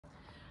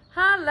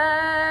Hello.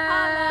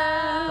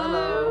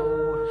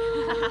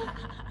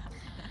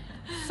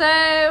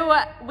 So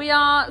we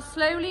are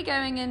slowly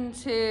going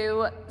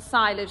into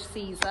silage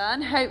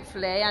season,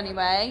 hopefully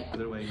anyway.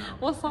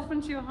 What's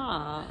happened to your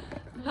heart?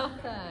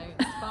 Nothing,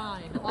 it's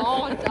fine.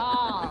 Oh,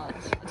 Dad.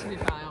 To be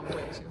fair, I'm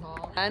way too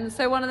hot. And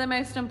so one of the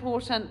most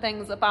important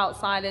things about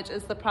silage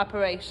is the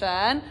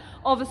preparation.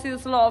 Obviously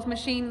there's a lot of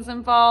machines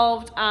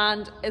involved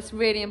and it's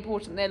really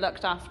important they're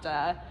looked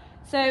after.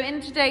 So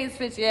in today's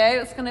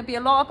video, it's going to be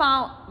a lot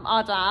about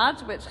our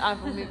dad, which I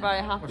will be very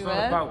happy with. It's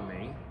not about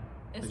me.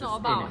 It's not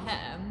about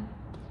him.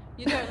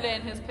 You don't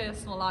learn his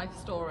personal life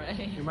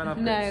story. You might have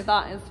No, bits.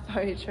 that is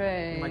very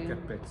true. You might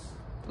get bits.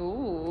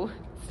 Ooh,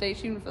 stay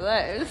tuned for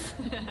those.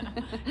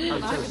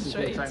 I've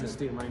been trying to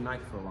steal my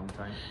knife for a long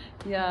time.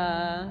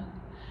 Yeah.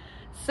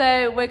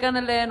 So we're going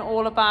to learn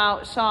all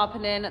about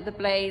sharpening the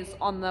blades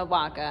on the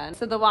wagon.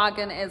 So the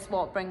wagon is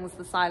what brings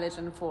the silage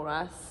in for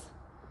us.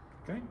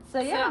 Okay. So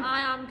yeah. So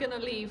I am going to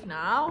leave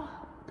now.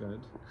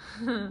 Good.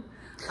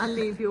 And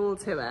leave you all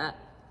to it.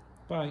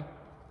 Bye.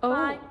 Oh.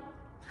 Bye.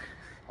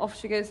 Off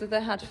she goes with her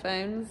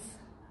headphones.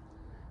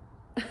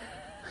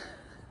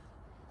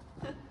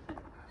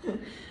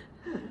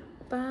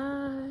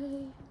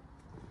 Bye.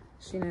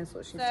 She knows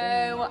what she's doing.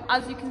 So,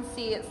 as you can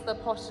see, it's the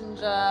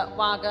Pottinger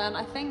wagon.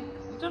 I think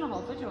we've done a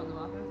whole video on the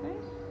wagon, have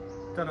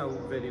we? Done a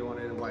video on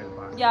it a while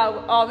back.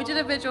 Yeah, oh, we did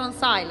a video on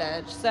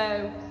silage.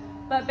 So,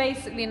 but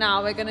basically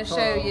now we're going to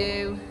show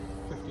you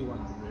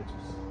 5100.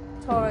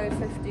 TORRO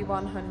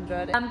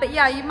 5100. But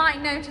yeah, you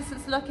might notice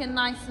it's looking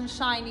nice and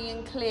shiny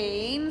and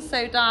clean.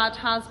 So Dad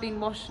has been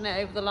washing it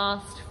over the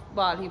last,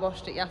 well, he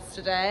washed it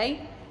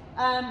yesterday.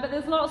 But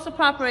there's lots of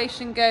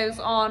preparation goes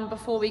on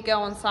before we go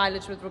on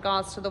silage with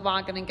regards to the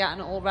wagon and getting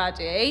it all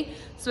ready.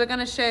 So we're going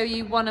to show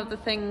you one of the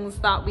things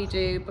that we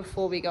do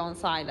before we go on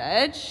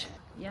silage.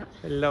 Yeah.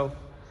 Hello.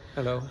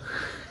 Hello.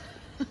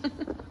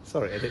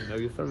 Sorry, I didn't know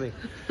you were from me.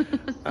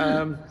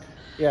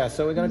 Yeah,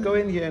 so we're going to go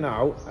in here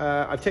now.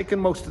 I've taken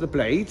most of the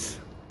blades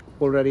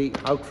already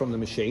out from the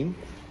machine,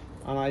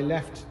 and I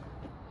left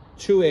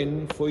 2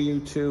 in for you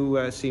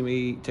to see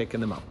me taking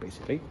them out,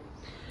 basically.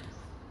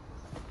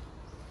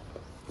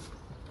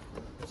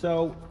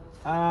 So,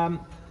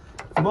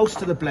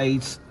 most of the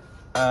blades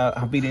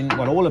have been in,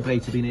 well, all the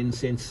blades have been in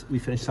since we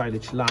finished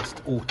silage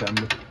last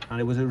autumn, and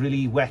it was a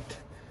really wet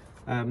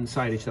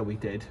silage that we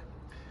did.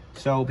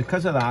 So,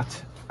 because of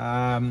that,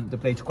 the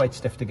blade's quite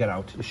stiff to get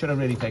out. I should have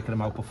really taken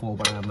them out before,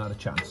 but I haven't had a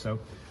chance. So,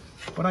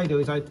 what I do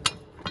is I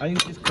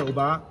use this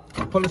crowbar,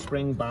 I pull the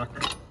spring back,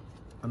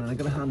 and then I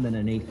get a hand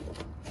underneath,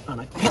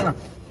 and I pull up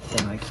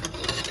the knife.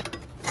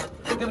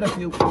 Give it a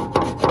few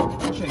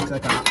shakes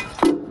like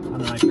that, and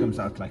the knife comes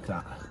out like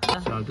that.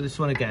 So I'll do this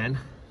one again.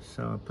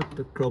 So I put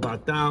the crowbar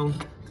down.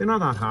 They're not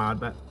that hard,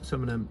 but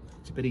some of them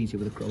it's a bit easier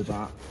with a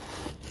crowbar.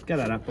 Get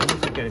that up, but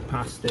once I get it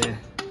past there,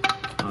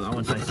 oh, that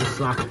one's nice and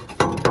slack.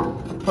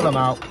 Pull them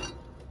out,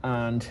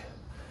 and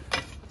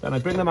then I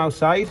bring them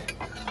outside,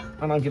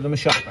 and I'll give them a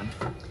sharpen.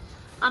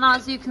 And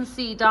as you can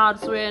see,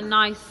 Dad's wearing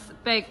nice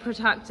big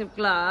protective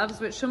gloves,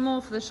 which are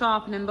more for the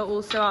sharpening, but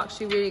also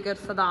actually really good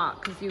for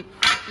that, because you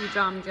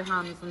jammed your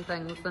hands and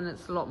things, then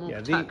it's a lot more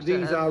protective.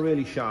 These are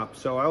really sharp,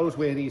 so I always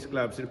wear these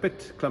gloves. They're a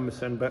bit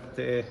cumbersome, but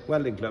they're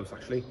welding gloves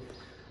actually.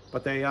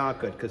 But they are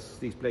good, because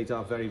these blades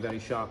are very, very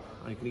sharp,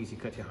 and you can easily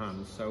cut your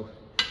hands. So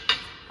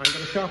I'm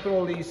going to sharpen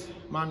all these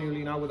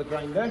manually now with a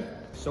grinder.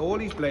 So all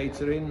these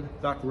blades are in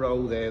that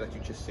row there that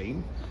you've just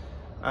seen.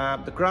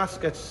 The grass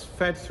gets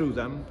fed through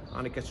them,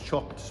 and it gets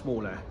chopped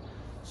smaller.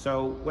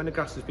 So when the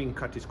grass has been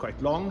cut, it's quite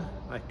long.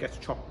 It gets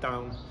chopped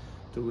down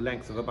to a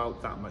length of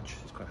about that much.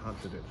 It's quite hard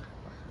to do.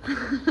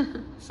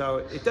 So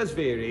it does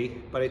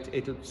vary, but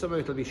some of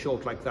it will be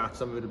short like that,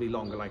 some of it will be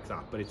longer like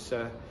that. But it's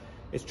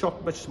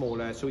chopped much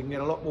smaller, so we can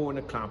get a lot more in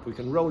a clamp. We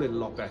can roll it a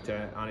lot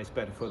better, and it's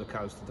better for the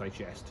cows to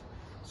digest.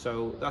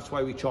 So that's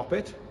why we chop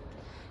it.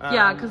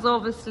 Yeah, because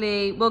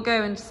obviously we'll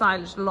go into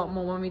silage a lot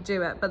more when we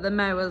do it, but the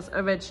mowers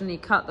originally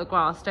cut the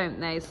grass, don't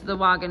they? So the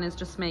wagon is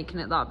just making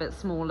it that bit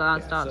smaller,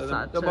 as Dad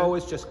said. The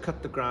mowers just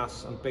cut the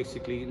grass and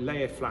basically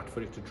lay it flat for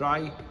it to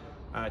dry.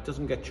 It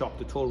doesn't get chopped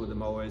at all with the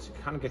mowers. It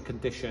can get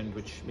conditioned,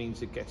 which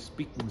means it gets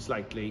beaten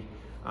slightly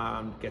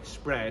and gets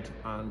spread,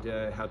 and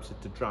helps it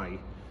to dry.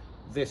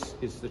 This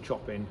is the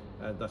chopping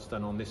that's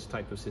done on this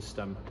type of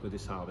system with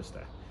this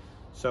harvester.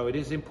 So it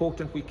is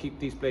important we keep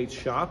these blades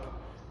sharp.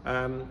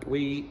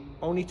 We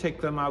only take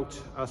them out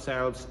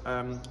ourselves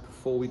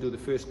before we do the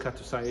first cut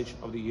of silage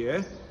of the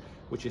year,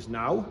 which is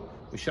now.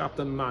 We sharpen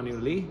them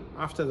manually.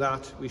 After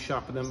that, we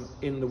sharpen them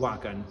in the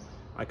wagon.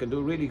 I can do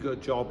a really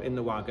good job in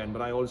the wagon,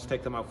 but I always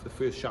take them out for the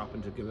first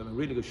sharpen to give them a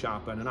really good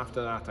sharpen, and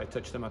after that I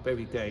touch them up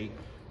every day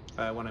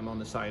when I'm on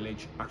the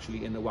silage,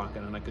 actually in the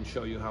wagon, and I can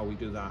show you how we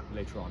do that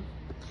later on.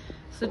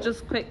 So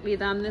just quickly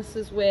then, this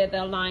is where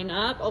they'll line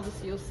up.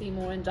 Obviously you'll see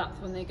more in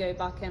depth when they go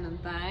back in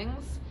and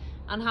things.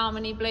 And how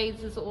many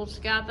blades is it all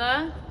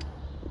together?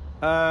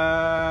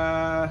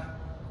 I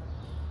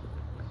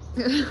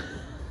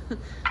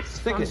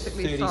think it's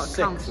 36 or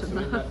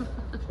something.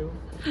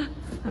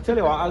 I'll tell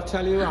you what, I'll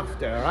tell you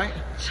after, alright?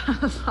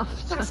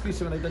 After. Ask me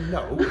something I didn't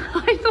know.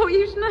 I thought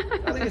you'd know.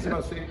 I think it's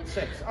about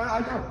 6. I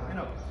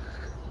know.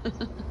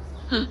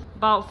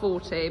 About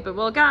 40, but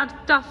we'll get a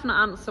definite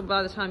answer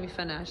by the time you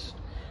finish.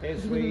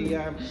 Is we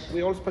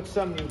always put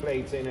some new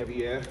blades in every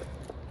year.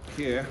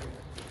 Here.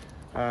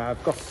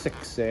 I've got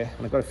 6 there,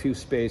 and I've got a few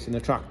spares in the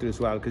tractor as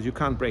well, because you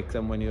can't break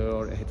them when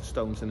you're hit the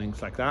stones and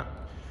things like that.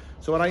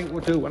 So what I will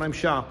do when I'm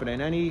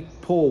sharpening any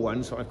poor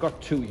ones, so I've got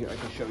 2 here I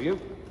can show you.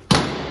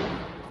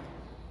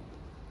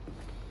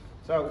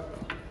 So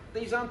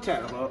these aren't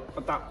terrible,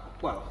 but that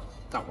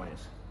one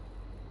is.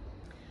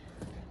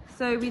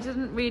 So we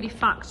didn't really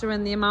factor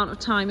in the amount of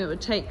time it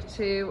would take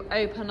to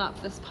open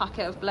up this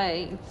packet of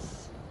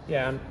blades.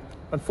 Yeah, and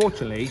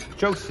unfortunately,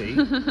 Josie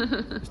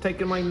has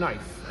taken my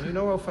knife. And you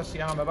know how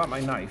fussy I am about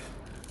my knife.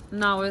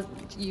 Now we're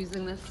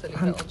using this silly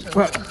little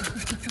tool.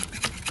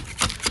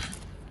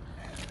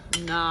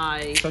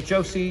 Nice. So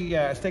Josie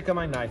has taken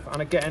my knife,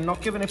 and again,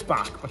 not giving it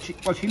back, but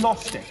she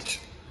lost it.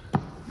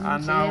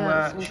 And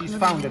now she's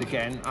found it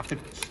again after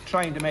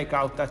trying to make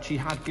out that she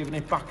had given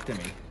it back to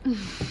me.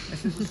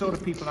 This is the sort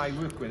of people I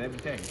work with every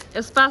day.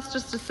 It's best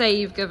just to say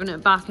you've given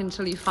it back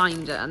until you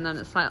find it, and then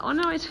it's like, oh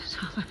no, I didn't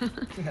have it.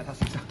 Yeah,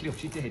 that's exactly what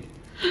she did.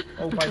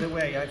 Oh, by the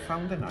way, I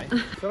found a knife.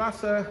 So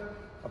that's a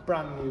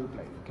brand new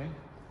blade, okay?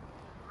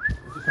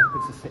 I just hope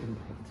it's the same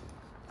blade.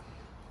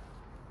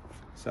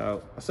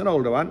 So that's an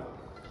older one.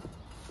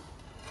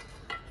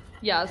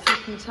 Yeah, as you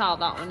can tell,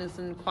 that one is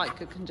in quite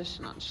good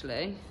condition,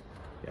 actually.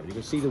 Yeah, but you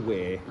can see the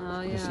wear,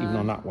 even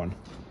on that one.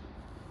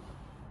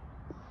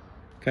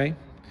 Okay,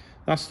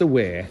 that's the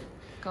wear.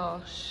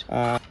 Gosh.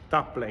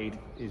 That blade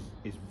is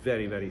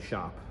very, very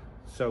sharp.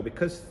 So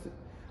because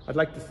I'd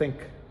like to think,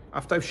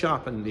 after I've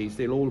sharpened these,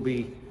 they'll all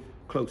be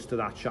close to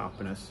that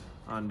sharpness.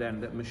 And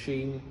then the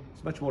machine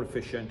is much more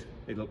efficient.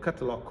 It'll cut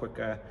a lot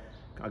quicker,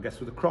 I guess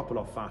with the crop a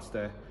lot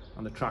faster.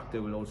 And the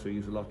tractor will also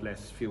use a lot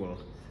less fuel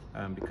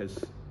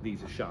because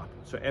these are sharp.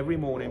 So every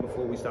morning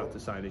before we start the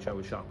silage, I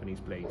will sharpen these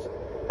blades.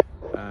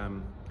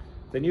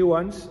 The new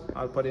ones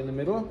I'll put in the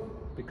middle,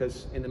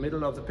 because in the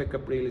middle of the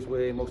pickup reel is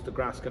where most of the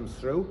grass comes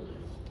through,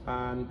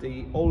 and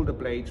the older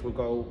blades will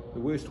go, the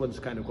worst ones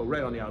kind of go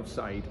right on the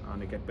outside,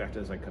 and they get better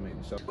as I come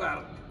in. So,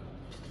 well,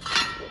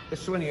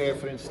 this one here,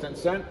 for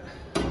instance, then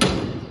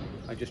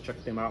I just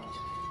chucked him out.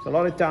 There's a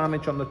lot of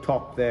damage on the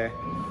top there.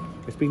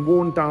 It's been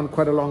worn down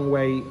quite a long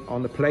way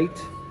on the plate,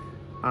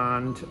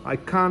 and I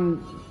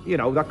can, you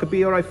know, that could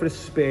be all right for a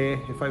spare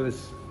if I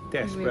was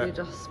desperate. Really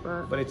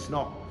desperate. But it's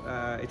not.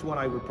 It's one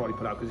I would probably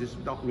put out because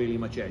there's not really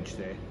much edge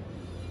there.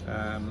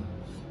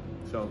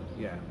 So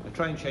yeah, I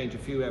try and change a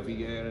few every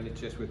year, and it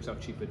just works out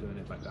cheaper doing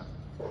it like that.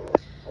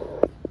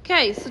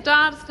 Okay, so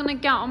Dad's gonna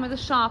get on with the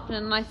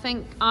sharpening, and I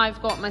think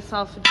I've got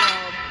myself a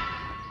job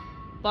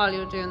while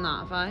you're doing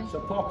that, have I?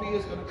 So Poppy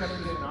is gonna come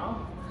in here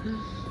now.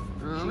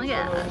 Oh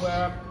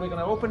yeah. We're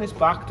gonna open this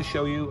back to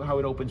show you how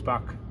it opens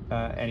back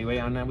anyway,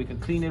 and then we can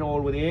clean it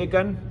all with the air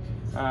gun.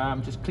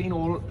 Just clean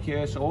all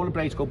here, so all the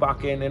blades go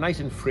back in, they're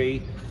nice and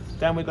free.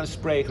 Then we're going to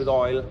spray it with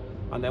oil,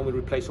 and then we'll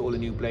replace all the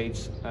new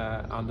blades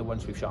and the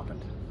ones we've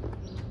sharpened.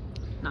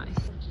 Nice.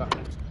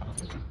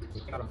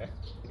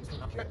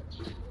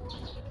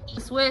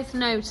 It's worth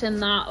noting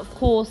that, of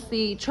course,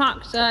 the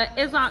tractor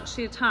is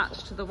actually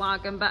attached to the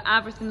wagon, but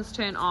everything's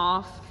turned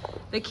off.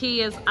 The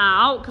key is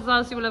out, because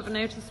as you will have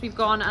noticed, we've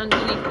gone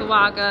underneath the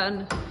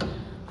wagon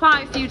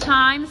quite a few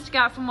times to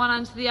get from one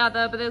end to the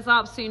other, but there's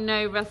absolutely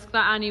no risk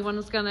that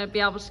anyone's going to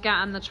be able to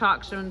get in the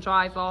tractor and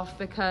drive off,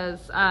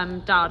 because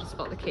Dad has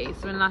got the key,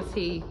 so unless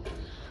he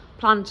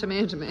planned to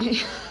murder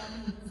me.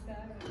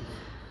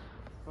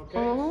 Okay,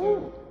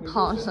 oh,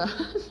 Potter.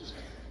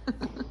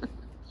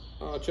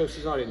 Oh,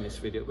 Josie's not in this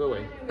video, go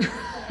away.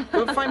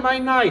 Go find my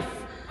knife.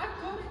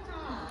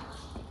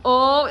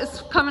 Oh,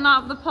 it's coming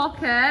out of the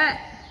pocket.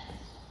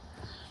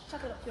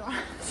 Chuck it up your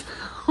ass.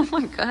 Oh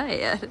my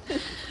god.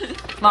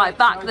 Right,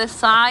 back this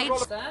side.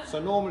 So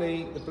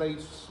normally the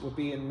blades would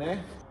be in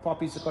there.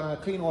 Poppy's going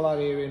to clean all our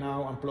area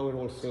now and blow it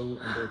all through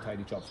and do a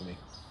tidy job for me.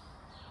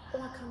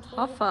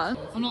 Have fun.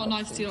 I'm not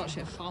nice to you,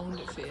 actually. I found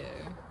it for you.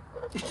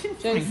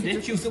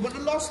 You're the one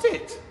who lost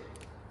it.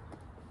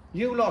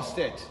 You lost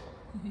it.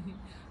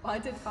 Well, I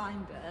did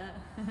find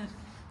it.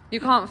 You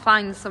can't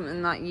find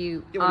something that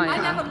you... I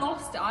never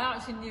lost it. I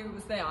actually knew it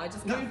was there. I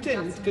just... No, you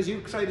didn't, because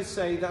you tried to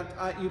say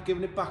that you'd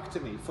given it back to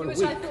me for a week.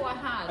 Which I thought I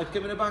had. I'd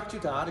given it back to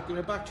Dad, I'd given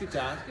it back to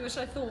Dad. Which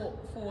I thought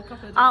for a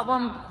couple of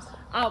days.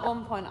 At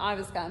one point, I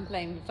was getting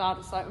blamed. Dad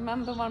was like,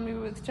 remember when we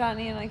were with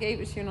Jenny and I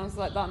gave it to you? And I was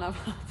like, that never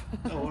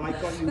happened. Oh, well, I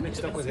got you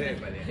mixed up with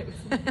him,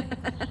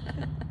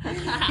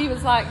 He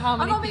was like, how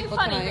many people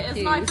funny, can I but accuse?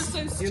 his knife is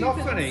so stupid. You're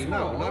not funny, and no,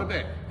 small. not a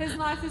bit. His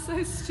knife is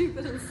so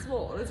stupid and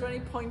small. Is there any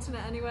point in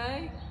it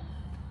anyway?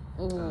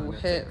 Oh,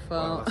 hurtful.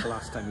 Well, that's the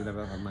last time you've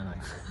ever had my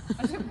knife.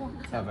 I don't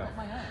want to Ever. have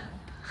my own.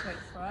 Wait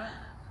for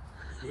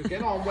it. We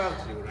get on well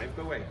to you, right?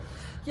 Go away.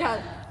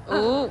 Yeah.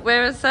 Oh,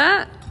 where is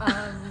it?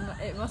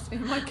 It must be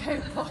in my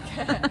coat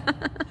pocket.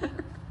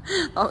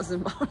 That was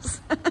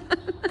embarrassing.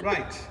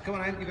 Right, come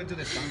on, you're going to do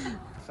this one.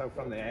 So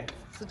from there.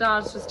 So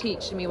Dad's just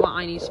teaching me what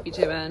I need to be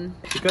doing.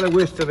 You get the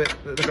worst of it,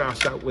 the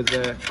grass out with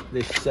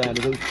this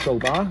little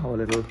crowbar or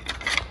little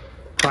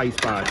prize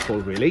bar it's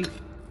called really.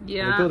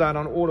 Yeah. And we do that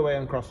on all the way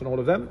across on all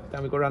of them.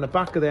 Then we go around the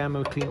back of them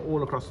and we clean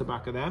all across the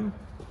back of them.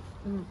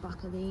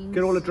 Back of these.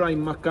 Get all the dry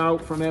muck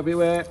out from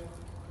everywhere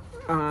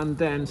and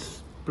then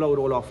blow it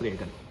all off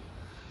again.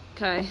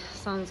 Okay,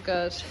 sounds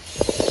good.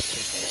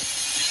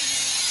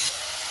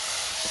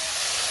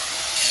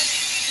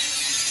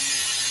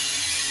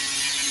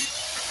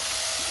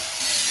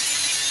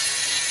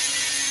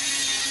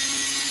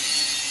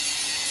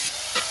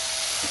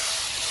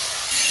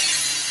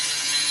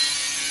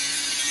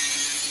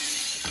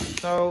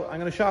 So I'm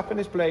going to sharpen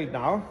this blade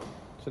now.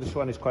 So this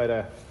one is quite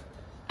a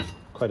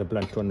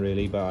blunt one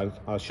really, but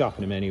I'll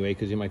sharpen him anyway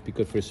because it might be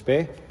good for a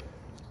spare.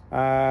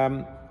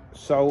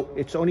 So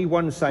it's only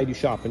one side you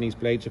sharpen these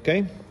blades,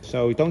 okay?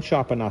 So you don't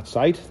sharpen that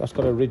side. That's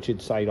got a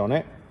rigid side on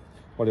it.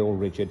 Well, they're all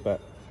rigid, but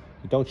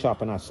you don't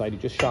sharpen that side. You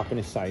just sharpen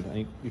this side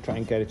and you try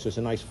and get it so it's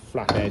a nice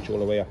flat edge all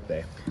the way up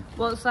there.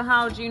 Well, so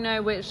how do you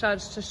know which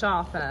edge to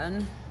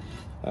sharpen?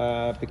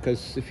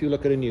 Because if you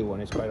look at a new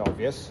one, it's quite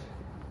obvious.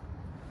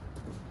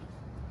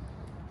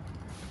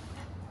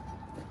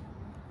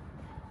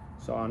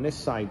 So on this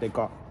side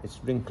it's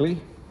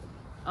wrinkly.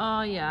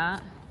 Oh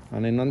yeah.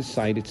 And then on this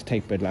side it's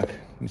tapered like.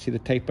 You see the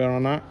taper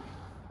on that?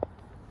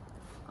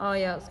 Oh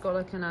yeah, it's got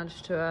like an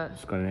edge to it.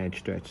 It's got an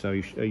edge to it, so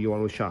you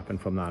always sharpen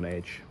from that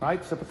edge.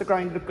 Right, so put the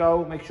grinder to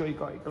go, make sure you've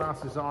got your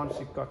glasses on so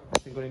you've got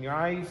nothing good in your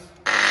eyes.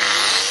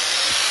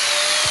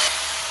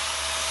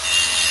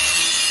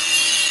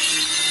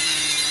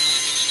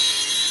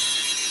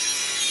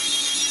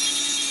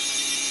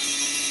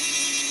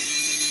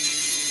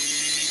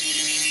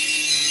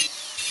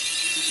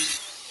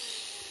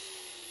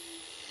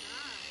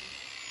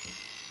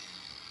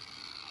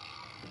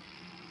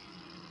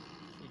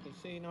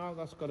 See now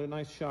that's got a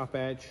nice sharp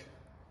edge.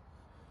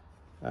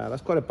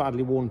 That's quite a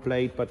badly worn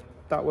blade, but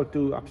that will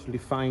do absolutely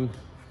fine.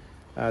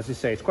 As I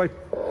say, it's quite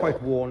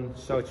worn,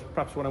 so it's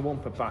perhaps one I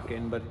won't put back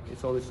in, but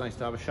it's always nice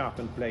to have a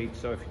sharpened blade,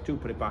 so if you do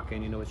put it back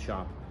in, you know it's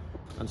sharp.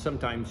 And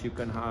sometimes you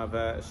can have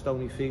a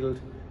stony field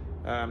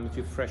that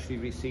you've freshly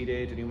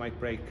reseeded and you might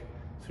break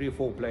 3 or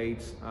 4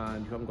 blades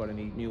and you haven't got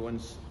any new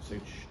ones, so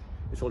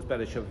it's always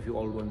better to shove a few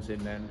old ones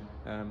in then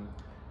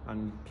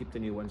and keep the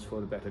new ones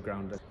for the better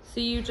grounder. So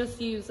you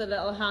just use a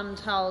little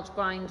handheld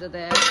grinder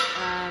there?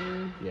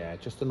 Yeah,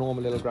 just a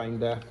normal little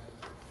grinder.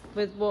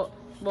 With what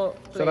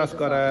So that's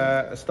got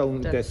a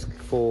stone disc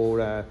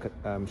for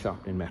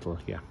sharpening metal,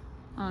 yeah.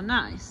 Oh,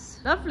 nice.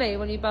 Lovely.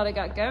 Well, you better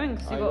get going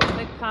because you've got a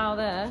big pile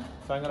there.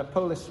 So I'm going to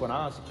pull this one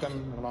out as you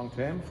come along to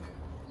him.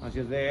 As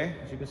you're there,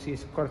 as you can see,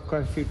 it's got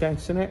quite a few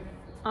dents in it.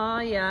 Oh,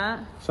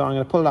 yeah. So I'm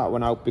going to pull that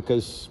one out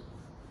because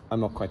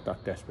I'm not quite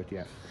that desperate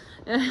yet.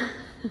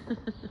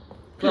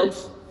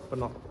 Close, but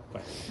not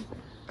quite.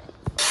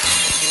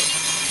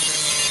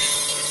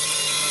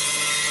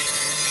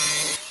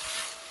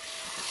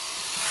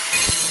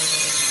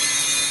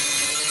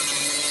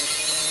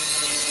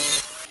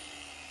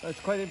 So it's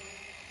quite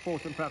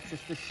important perhaps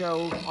just to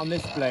show on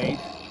this blade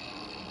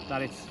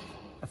that it's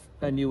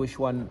a newish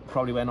one,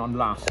 probably went on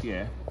last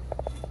year.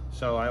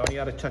 So I only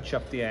had to touch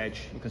up the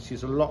edge. You can see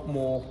there's a lot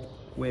more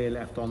wear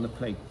left on the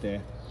plate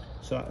there.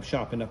 So that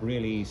sharpened up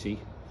really easy.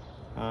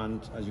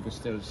 And as you can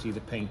still see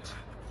the paint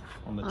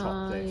on the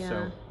top there. Yeah.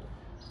 So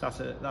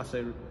that's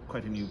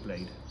quite a new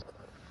blade.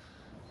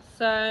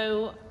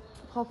 So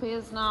Poppy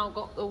has now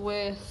got the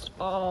worst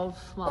of,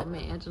 well,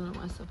 me, I don't know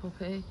why I said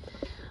Poppy.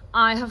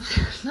 I have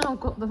now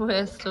got the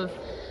worst of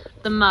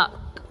the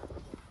muck,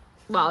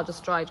 well,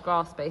 just dried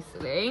grass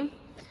basically,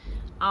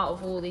 out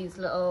of all these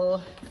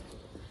little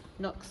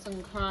nooks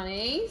and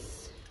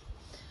crannies.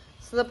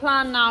 So the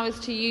plan now is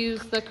to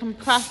use the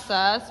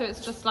compressor, so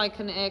it's just like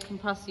an air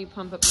compressor you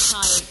pump up the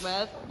tires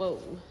with. Whoa.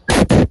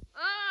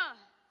 Ah!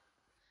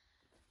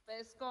 But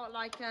it's got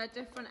like a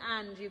different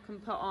end you can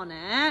put on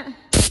it,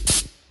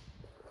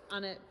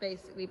 and it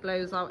basically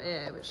blows out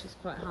air, which is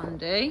quite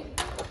handy.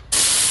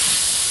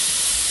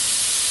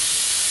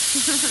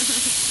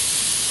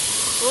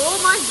 Oh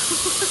my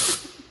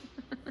god!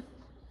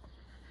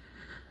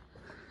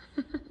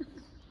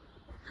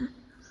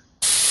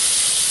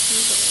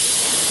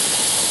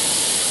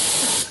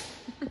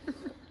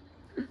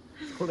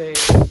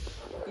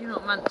 You're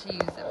not meant to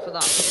use it for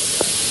that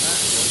purpose.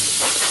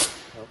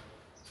 No.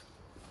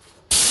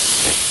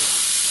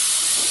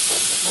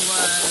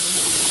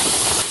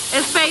 Whoa.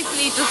 It's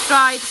basically just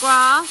dried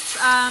grass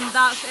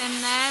that's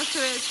in there, so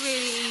it's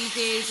really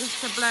easy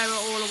just to blow it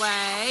all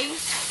away.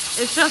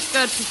 It's just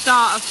good to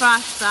start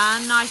afresh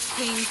then, nice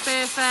clean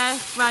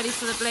surface, ready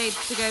for the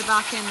blades to go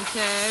back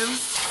into.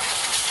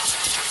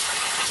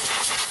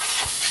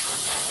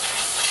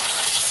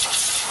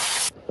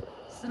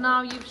 So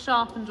now you've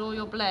sharpened all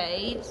your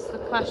blades, the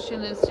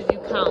question is, did you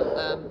count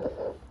them?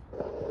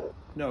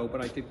 No,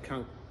 but I did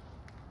count,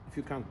 if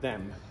you count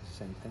them, it's the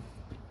same thing.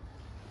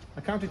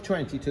 I counted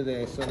 20 to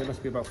there, so there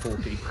must be about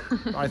 40.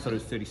 I thought it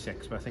was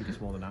 36, but I think it's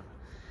more than that.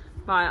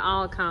 Right,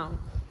 I'll count.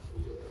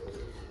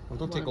 Well,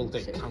 don't take all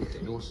day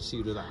counting, who wants to see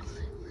you do that?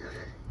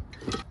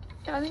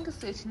 Yeah, I think it's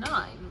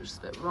 39, which is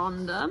a bit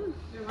random.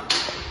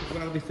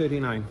 Well, it'll be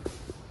 39.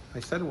 I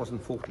said it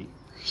wasn't 40.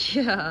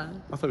 Yeah.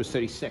 I thought it was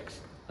 36.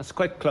 That's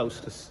quite close,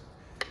 because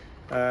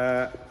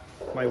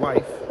my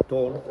wife,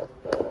 Dawn,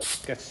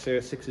 gets her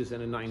 6s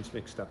and her 9s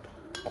mixed up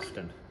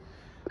often.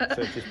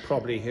 So it's just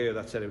probably her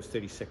that said it was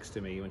 36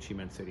 to me when she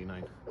meant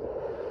 39.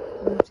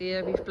 Oh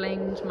dear, we've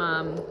blamed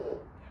Mum.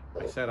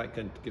 I said I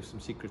can give some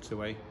secrets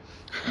away.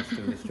 That's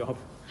doing this job.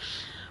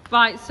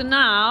 Right, so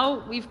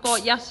now we've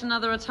got yet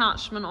another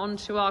attachment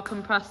onto our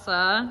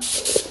compressor.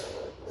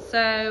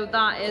 So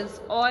that is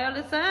oil,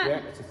 is it?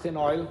 Yeah, it's a thin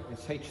oil.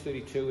 It's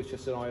H32. It's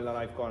just an oil that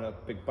I've got a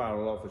big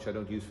barrel of, which I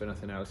don't use for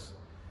nothing else.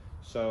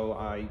 So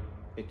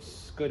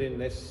it's good in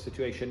this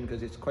situation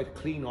because it's quite a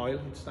clean oil.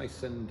 It's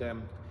nice and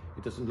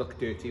it doesn't look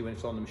dirty when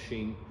it's on the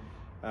machine.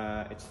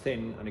 It's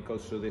thin and it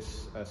goes through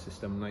this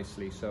system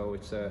nicely. So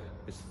it's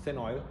thin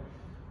oil.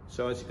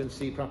 So as you can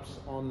see, perhaps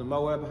on the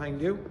mower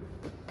behind you,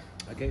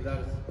 I gave that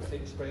a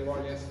thin spray of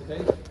oil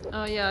yesterday.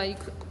 Oh yeah, you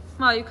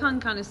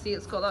can kind of see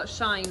it's got that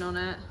shine on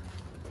it.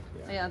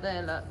 Yeah, yeah,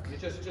 there, look. It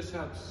just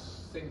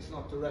helps things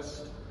not to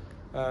rust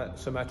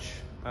so much.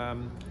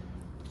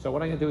 So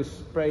what I'm going to do is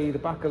spray the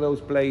back of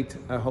those blade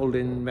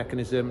holding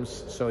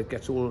mechanisms so it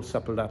gets all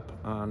suppled up,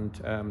 and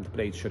the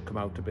blades should come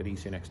out a bit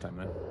easier next time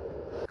then.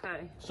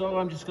 Okay. So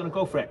I'm just going to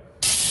go for it.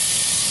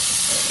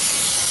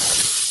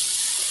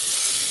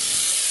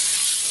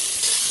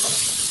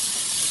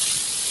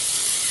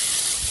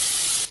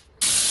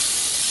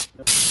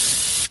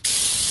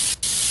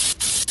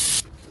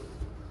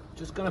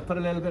 Just going to put a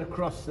little bit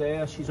across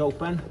there as she's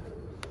open.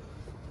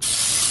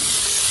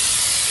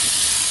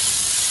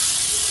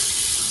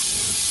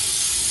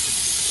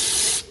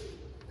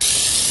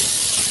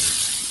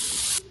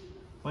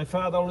 My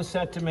father always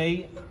said to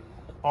me,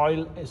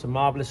 oil is a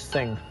marvellous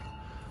thing.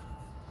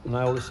 And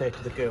I always say it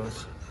to the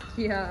girls.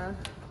 Yeah.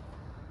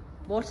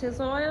 What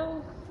is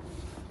oil?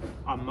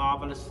 A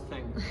marvellous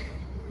thing.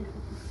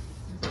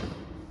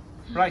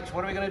 Right,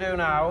 what are we going to do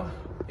now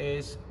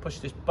is push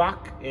this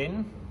back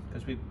in,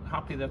 because we're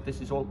happy that this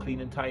is all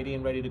clean and tidy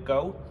and ready to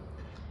go.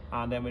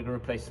 And then we're going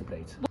to replace the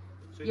blades.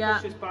 So you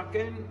push this back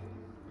in,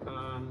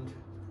 and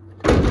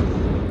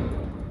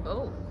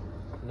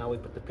now we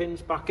put the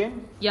pins back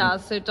in. Yeah,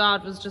 so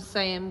Dad was just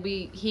saying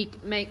he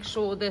makes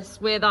sure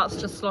where that's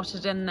just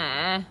slotted in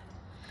there,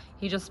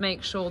 he just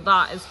makes sure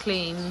that is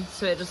clean,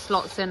 so it just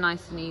slots in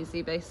nice and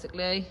easy,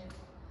 basically.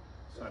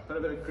 So I put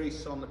a bit of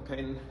grease on the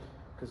pin,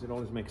 because it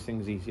always makes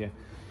things easier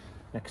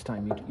next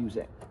time you use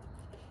it.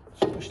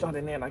 So push that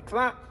in there like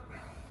that.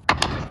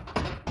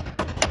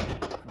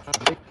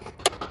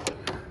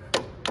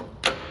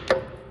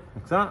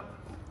 Like that.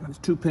 There's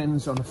 2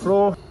 pins on the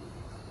floor.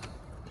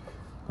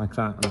 Like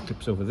that, and it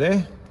clips over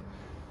there.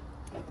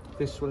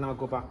 This will now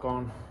go back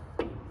on.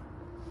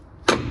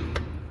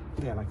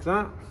 Yeah, like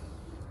that.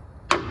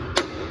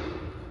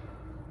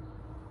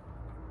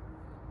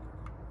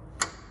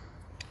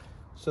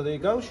 So there you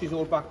go, she's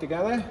all back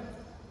together.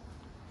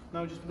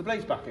 Now just put the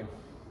blades back in.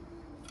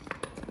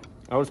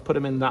 I always put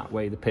them in that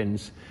way, the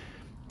pins.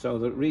 So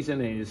the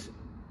reason is,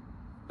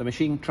 the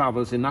machine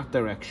travels in that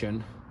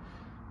direction.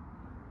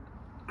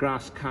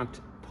 Grass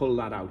can't pull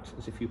that out,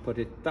 as if you put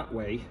it that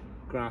way,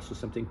 grass or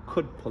something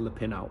could pull the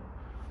pin out.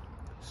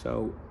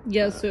 So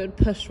yeah, so it would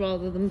push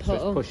rather than pull.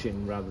 So it's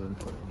pushing rather than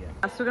pulling,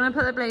 yeah. So we're going to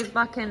put the blades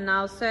back in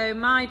now. So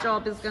my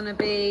job is going to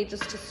be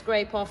just to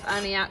scrape off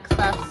any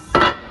excess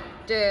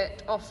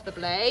dirt off the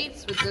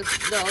blades with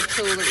this little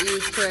tool that we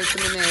used to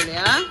open them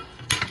earlier.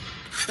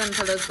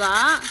 Simple as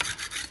that.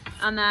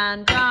 And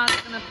then Dad's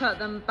going to put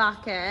them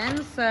back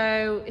in.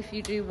 So if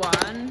you do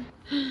one.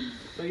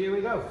 So here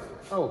we go.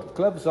 Oh,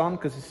 gloves on,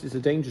 because this is a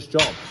dangerous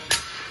job.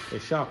 They're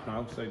sharp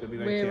now, so you've got to be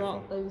very careful.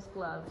 Where are those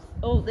gloves?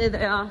 Oh, there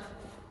they are.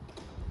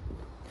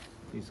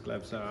 These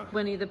gloves are...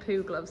 Winnie the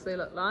Pooh gloves, they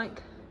look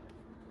like.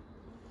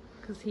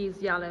 Because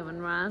he's yellow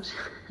and red.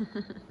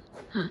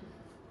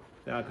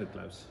 They are good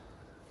gloves.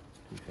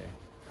 Okay.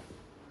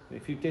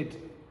 If you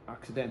did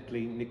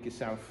accidentally nick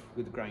yourself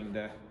with the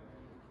grinder,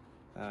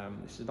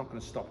 this is not going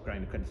to stop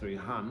grinder cutting through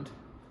your hand,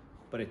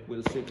 but it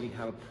will certainly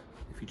help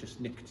if you just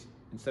nicked,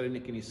 instead of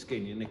nicking your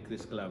skin, you nick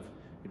this glove,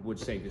 it would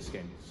save your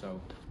skin.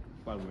 So,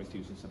 well worth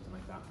using something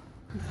like that.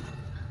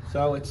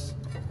 So it's...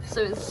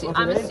 So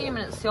I'm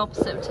assuming it's the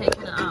opposite of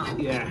taking it out.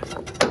 Yeah.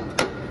 So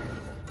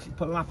you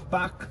put that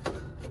back,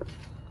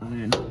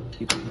 and then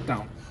you put it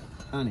down,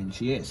 and in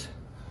she is.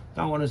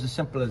 That one is as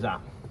simple as that.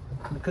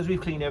 Because we've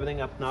cleaned everything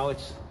up now,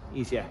 it's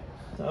easier.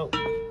 So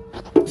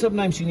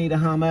sometimes you need a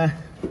hammer,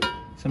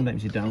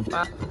 sometimes you don't.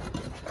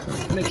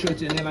 Make sure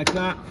it's in there like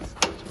that.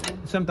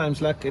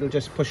 Sometimes, look, it'll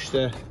just push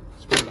the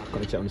spring back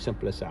on its own, as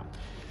simple as that.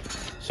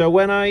 So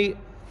when I've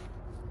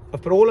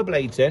put all the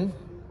blades in,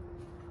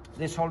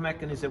 this whole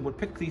mechanism would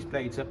pick these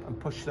blades up and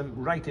push them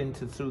right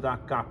through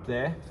that gap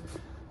there.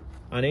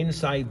 And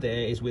inside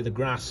there is where the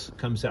grass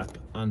comes up,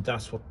 and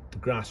that's what the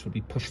grass would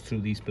be pushed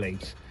through these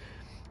blades.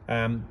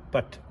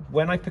 But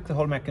when I pick the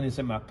whole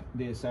mechanism up,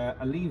 there's a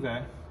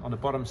lever on the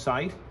bottom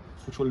side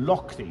which will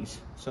lock these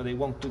so they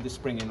won't do the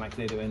springing like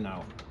they're doing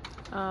now.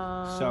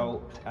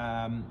 So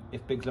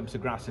if big lumps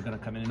of grass are going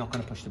to come in, they're not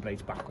going to push the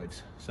blades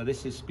backwards. So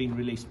this has been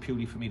released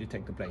purely for me to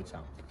take the blades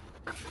out.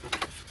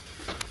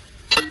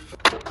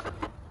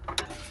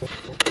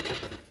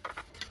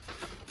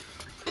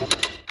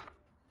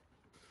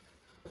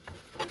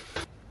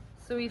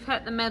 So we've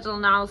hit the middle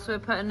now, so we're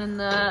putting in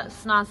the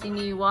snazzy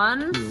new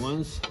ones. New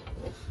ones.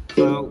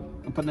 So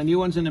I'm putting the new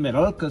ones in the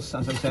middle because,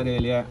 as I said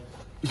earlier,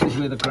 this is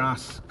where the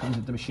grass comes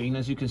into the machine.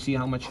 As you can see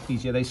how much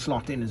easier they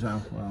slot in as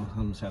well. Well, I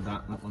haven't said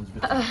that. That one's a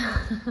bit...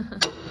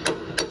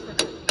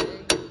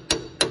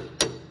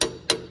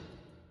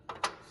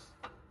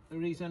 The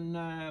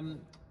reason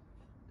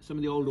some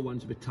of the older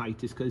ones are a bit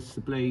tight is because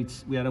the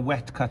blades, we had a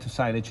wet cut of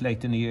silage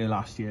late in the year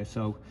last year,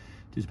 so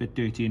it's a bit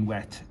dirty and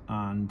wet,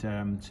 and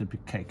it's a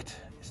bit caked.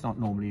 It's not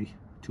normally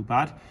too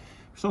bad.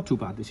 It's not too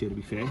bad this year, to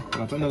be fair. But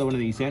I'll put another one of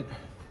these in.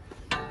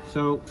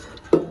 So,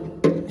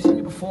 you see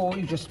it before,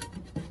 you just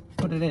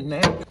put it in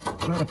there,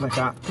 right up like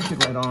that, push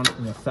it right on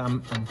with your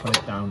thumb and put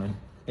it down, and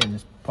in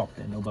this popped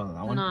in, no bother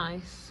that one.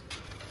 Nice.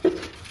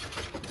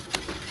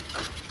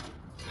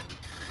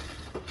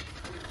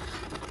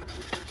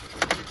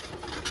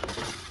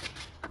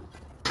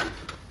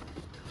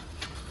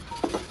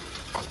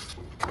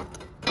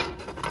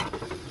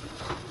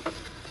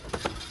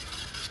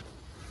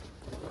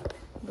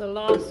 The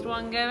last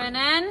one going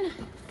in.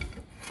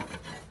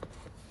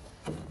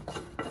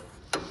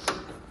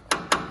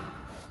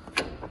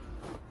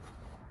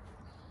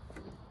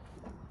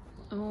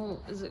 Oh,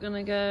 is it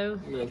gonna go?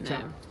 No.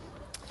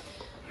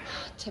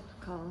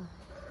 Typical.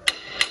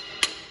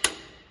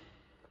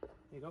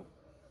 There you go.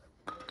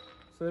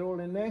 So they're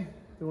all in there.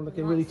 They're all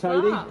looking really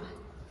tidy.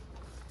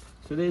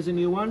 So there's the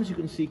new ones. You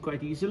can see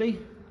quite easily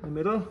in the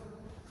middle.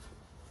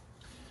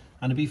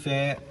 And to be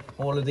fair,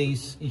 all of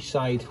these, each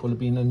side will have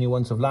been the new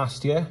ones of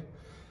last year,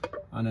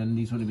 and then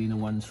these would have been the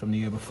ones from the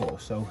year before.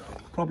 So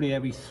probably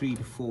every 3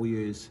 to 4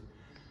 years.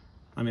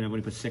 I mean, I've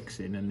only put 6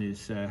 in, and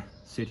there's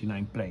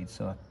 39 blades,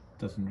 so that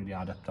doesn't really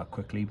add up that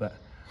quickly. But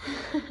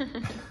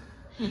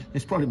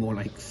it's probably more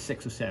like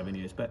 6 or 7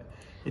 years. But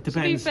it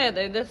depends. To be fair,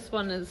 though, this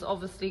one is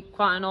obviously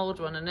quite an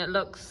old one, and it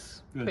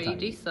looks Really pretty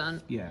tidy.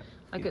 decent. Yeah.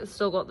 Like yeah. it's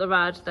still got the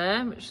rad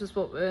there, which is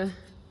what we're...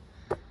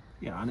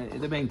 Yeah,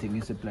 and the main thing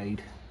is the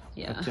blade.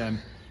 Yeah. But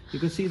you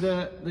can see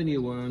the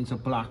new ones are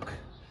black,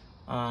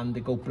 and they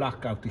go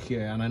black out to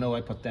here, and I know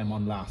I put them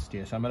on last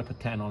year, so I'm going to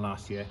put 10 on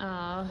last year.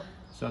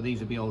 So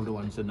these will be older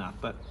ones than that,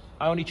 but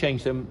I only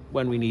change them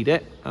when we need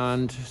it,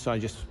 and so I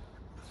just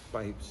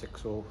buy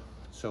 6 or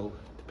so,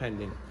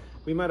 depending.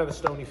 We might have a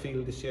stony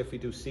field this year if we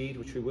do seed,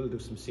 which we will do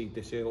some seed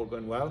this year, all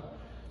going well.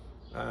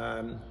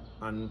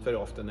 And very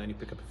often then you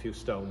pick up a few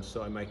stones,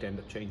 so I might end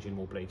up changing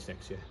more blades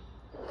next year.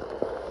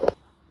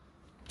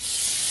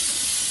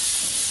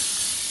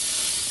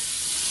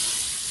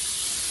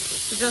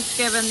 We're just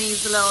giving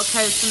these a little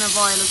coating of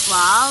oil as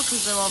well,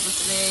 because they're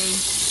obviously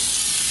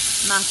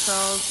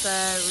metal, so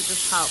we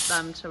just help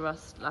them to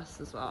rust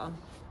less as well.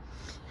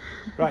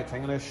 Right,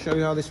 I'm going to show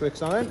you how this works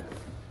now then.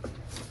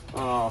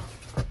 Oh,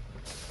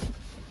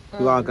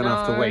 you are going to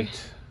have to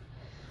wait.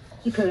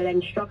 People are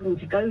then struggling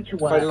to go to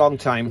work. Quite a long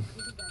time.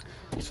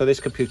 So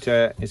this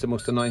computer is the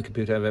most annoying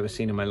computer I've ever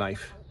seen in my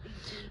life.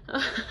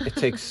 It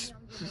takes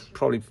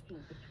probably...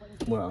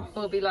 Well,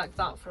 We'll be like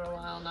that for a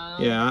while now.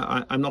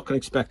 yeah, I'm not going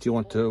to expect you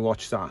want to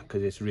watch that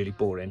because it's really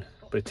boring.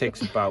 But it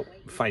takes about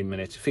 5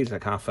 minutes. It feels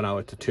like half an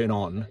hour to turn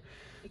on.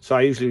 So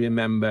I usually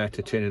remember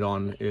to turn it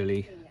on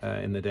early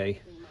in the day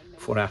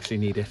before I actually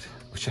need it,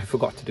 which I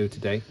forgot to do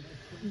today.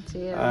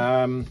 Dear.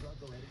 And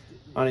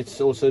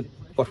it's also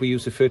what we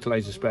use the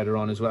fertilizer spreader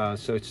on as well.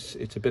 So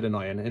it's a bit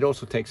annoying. It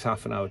also takes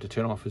half an hour to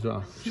turn off as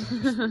well. I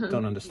just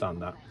don't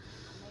understand that.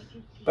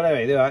 But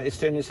anyway, there are, it's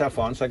turning itself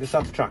on, so I can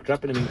start the tractor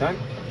up in the meantime.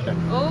 Okay.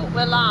 Oh,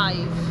 we're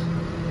live.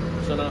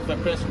 So now if I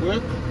press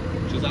work,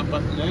 which is that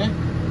button there,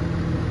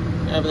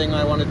 everything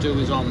I want to do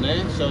is on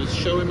there. So it's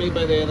showing me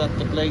by there that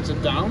the blades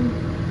are down.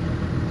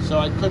 So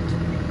I could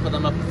put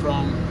them up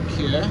from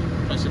here,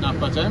 pressing that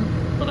button,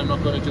 but I'm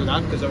not going to do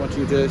that because I want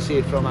you to see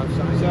it from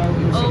outside. So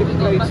you see the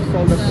blades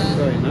fold up and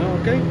going now,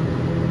 okay?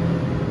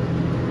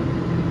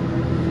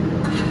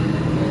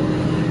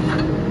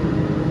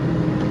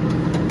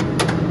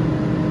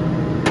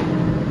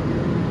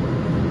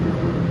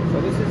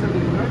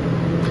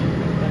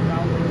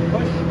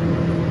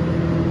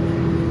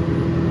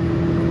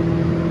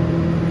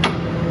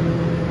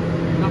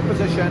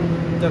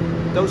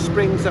 Those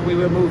springs that we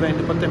were moving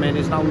to put them in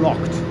is now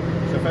locked.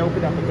 So if I open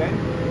it up again,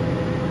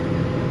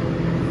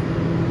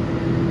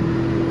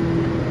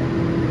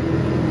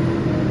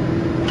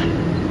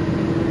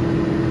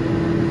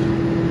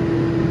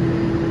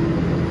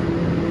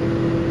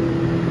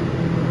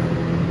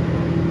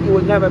 you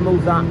will never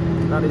move that.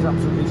 That is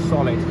absolutely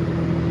solid.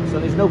 So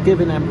there's no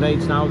giving them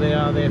blades now,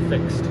 they're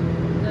fixed.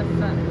 They're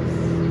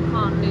fixed. You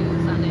can't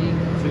lose any.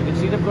 So you can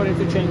see them going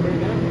into the chamber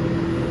again.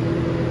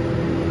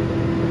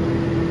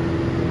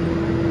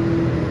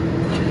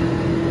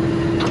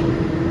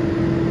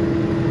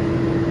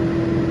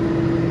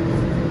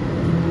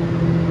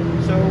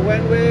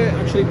 When we're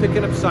actually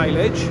picking up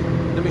silage,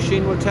 the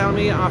machine will tell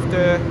me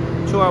after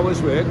 2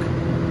 hours work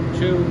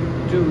to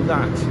do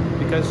that,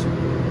 because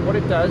what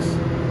it does,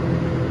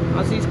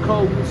 as these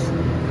cones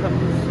come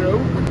through,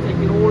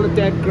 taking all the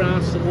dead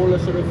grass and all the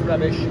sort of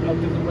rubbish out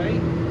of the way.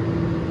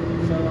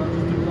 So I'll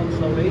just do that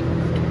slowly.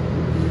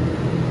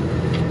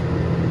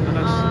 And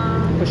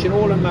that's pushing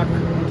all the muck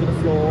onto the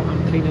floor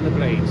and cleaning the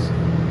blades.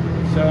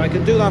 So I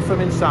can do that from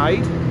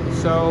inside,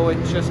 so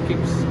it just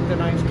keeps the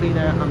knives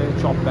cleaner and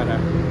the chop better.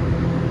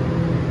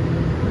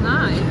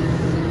 Nice.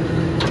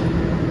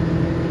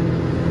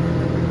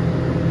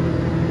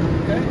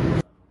 Okay.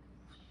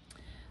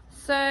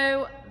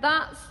 So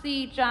that's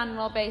the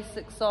general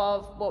basics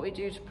of what we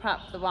do to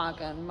prep the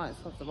wagon. Might as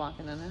well have the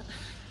wagon in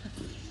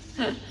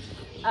it.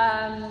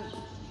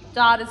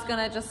 Dad is going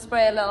to just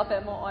spray a little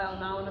bit more oil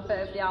now on a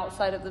bit of the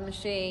outside of the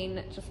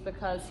machine, just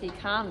because he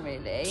can,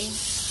 really.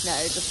 No,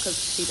 just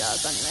because he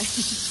does anyway.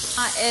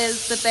 That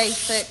is the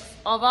basics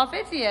of our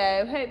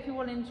video. Hope you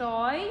all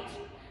enjoyed.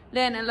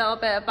 Learn a little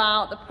bit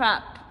about the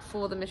prep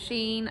for the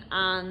machine,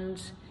 and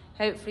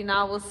hopefully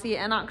now we'll see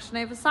it in action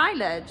over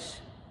silage.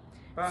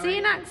 Bye. See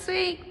you next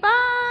week.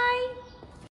 Bye.